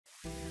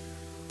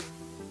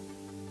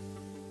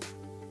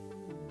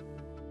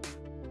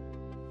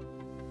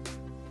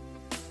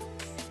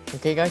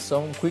Okay guys,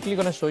 so I'm quickly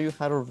gonna show you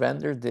how to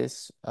render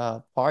this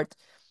part.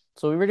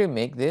 So we already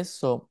make this,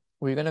 so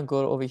we're gonna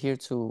go over here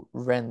to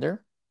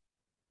render,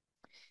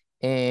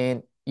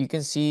 and you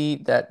can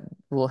see that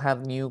we'll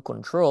have new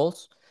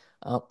controls.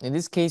 In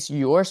this case,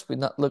 yours would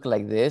not look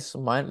like this.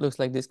 Mine looks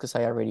like this because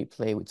I already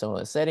played with some of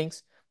the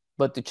settings.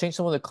 But to change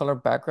some of the color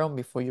background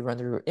before you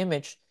render your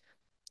image,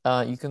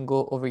 you can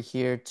go over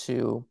here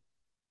to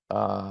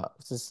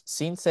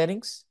scene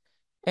settings,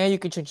 and you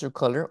can change your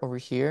color over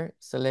here.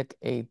 Select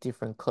a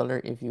different color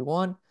if you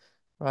want,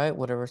 right?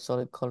 Whatever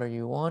solid color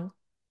you want.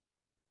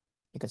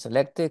 You can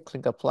select it,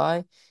 click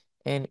apply,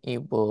 and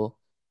it will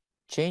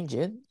change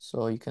it.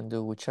 So you can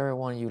do whichever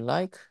one you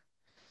like.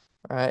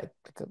 All right,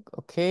 click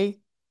OK,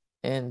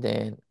 and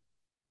then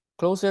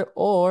close it,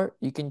 or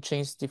you can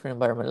change different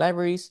environment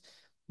libraries,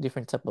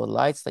 different type of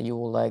lights that you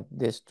would like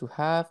this to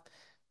have.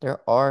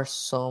 There are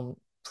some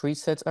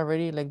presets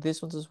already like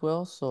this ones as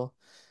well, so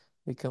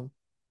we can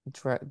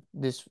drag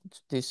this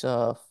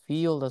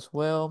field as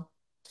well.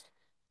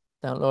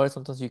 Download it.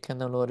 Sometimes you can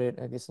download it.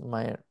 I guess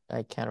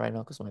I can't right now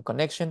because of my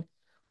connection,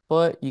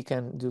 but you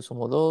can do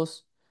some of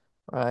those,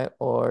 right?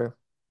 Or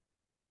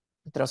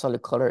draw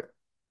solid color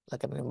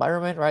like an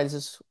environment, right? This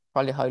is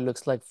probably how it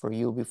looks like for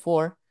you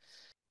before.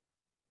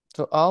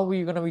 So all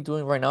we're gonna be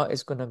doing right now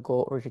is gonna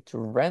go over here to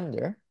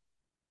render.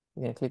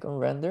 You're gonna click on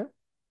render,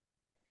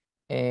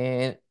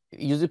 and it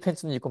usually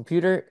depends on your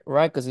computer,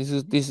 right? Because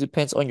this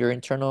depends on your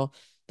internal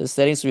the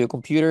settings of your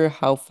computer,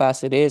 how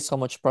fast it is, how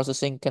much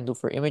processing can do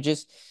for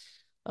images.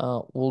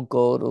 We'll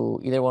go to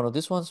either one of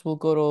these ones. We'll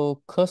go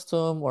to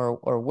custom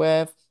or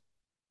web.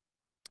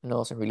 No, it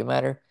doesn't really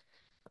matter.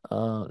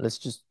 Let's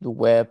just do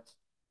web.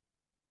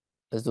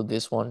 Let's do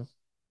this one.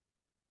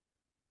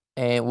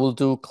 And we'll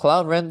do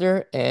cloud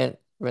render and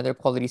render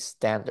quality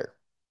standard.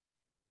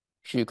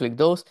 So you click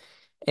those,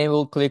 and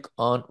we'll click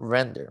on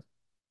render.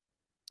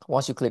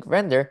 Once you click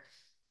render,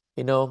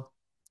 you know,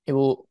 it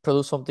will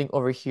produce something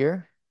over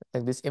here,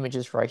 like this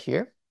images right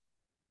here.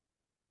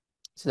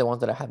 See the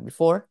ones that I had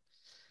before.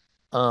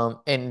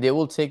 And they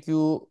will take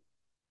you,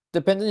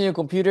 depending on your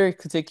computer, it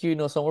could take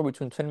you, somewhere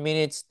between 20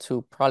 minutes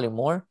to probably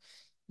more.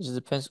 It just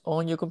depends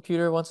on your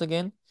computer once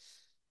again.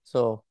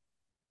 So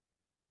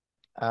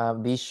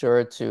be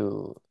sure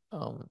to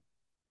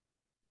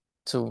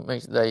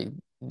make that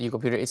your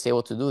computer is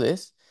able to do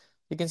this.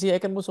 You can see I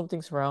can move some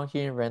things around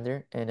here in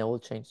render, and it will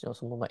change,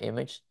 some of my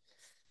image.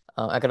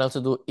 I can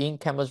also do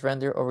in-canvas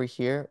render over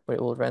here, where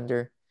it will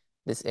render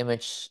this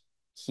image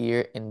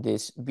here in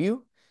this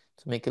view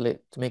to make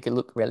it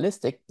look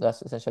realistic.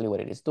 That's essentially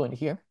what it is doing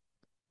here.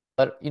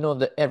 But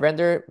the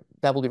render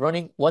that will be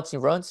running, once it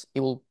runs, it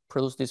will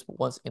produce this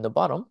once in the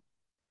bottom,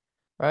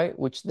 right?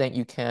 Which then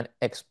you can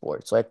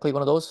export. So I click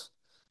one of those.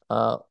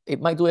 It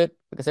might do it,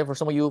 because for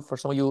some of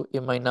you,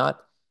 it might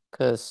not,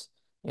 because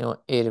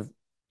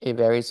it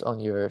varies on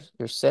your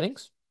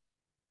settings,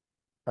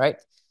 right?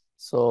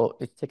 So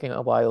it's taking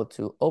a while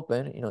to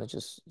open.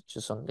 It's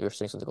just on your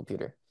settings on the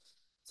computer.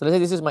 So let's say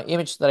this is my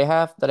image that I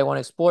have that I want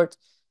to export.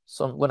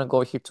 So I'm gonna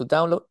go here to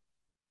download,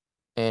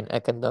 and I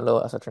can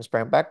download as a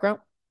transparent background,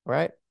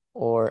 right?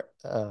 Or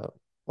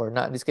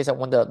not. In this case, I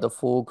want the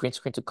full green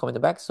screen to come in the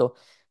back. So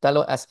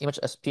download as image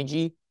as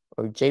PNG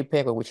or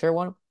JPEG or whichever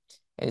one,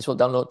 and this will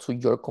download to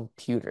your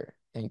computer,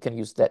 and you can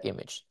use that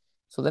image.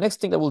 So the next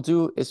thing that we'll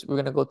do is we're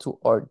gonna go to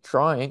our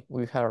drawing.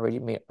 We have already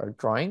made our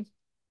drawing.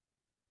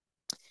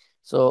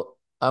 So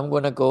I'm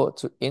gonna go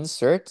to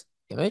insert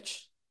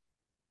image,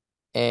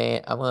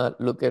 and I'm gonna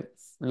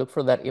look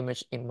for that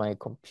image in my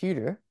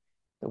computer,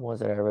 the ones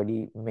that I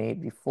already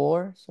made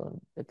before. So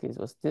in the case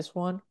was this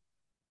one,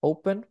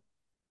 open,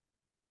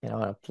 and I'm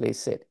gonna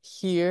place it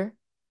here,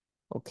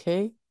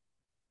 okay,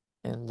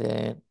 and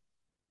then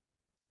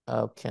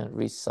I can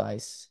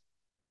resize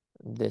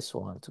this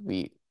one to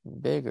be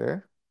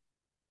bigger.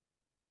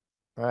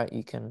 All right,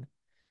 you can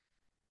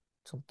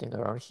something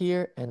around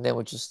here, and then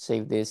we'll just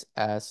save this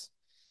as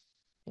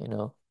you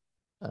know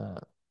uh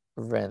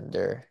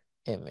render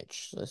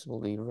image. So this will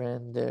be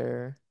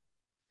render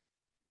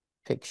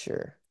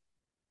picture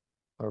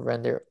or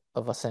render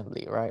of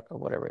assembly, right? Or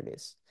whatever it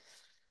is.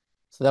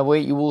 So that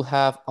way you will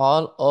have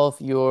all of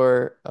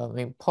your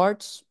main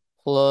parts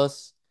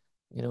plus,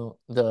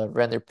 the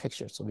render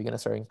picture. So we're gonna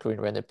start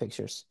including render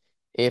pictures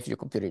if your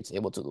computer is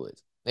able to do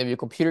it. If your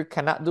computer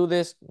cannot do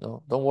this,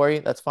 no, don't worry,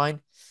 that's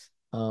fine.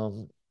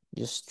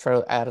 Just try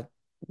to add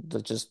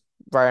just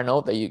write a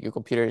note that your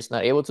computer is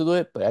not able to do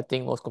it, but I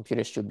think most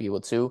computers should be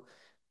able to,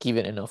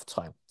 given enough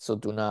time. So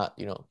do not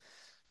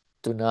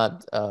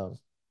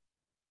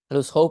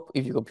lose hope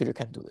if your computer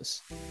can't do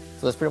this.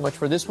 So that's pretty much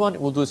for this one.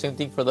 We'll do the same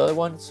thing for the other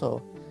one.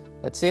 So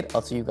that's it.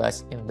 I'll see you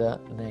guys in the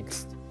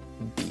next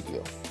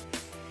video.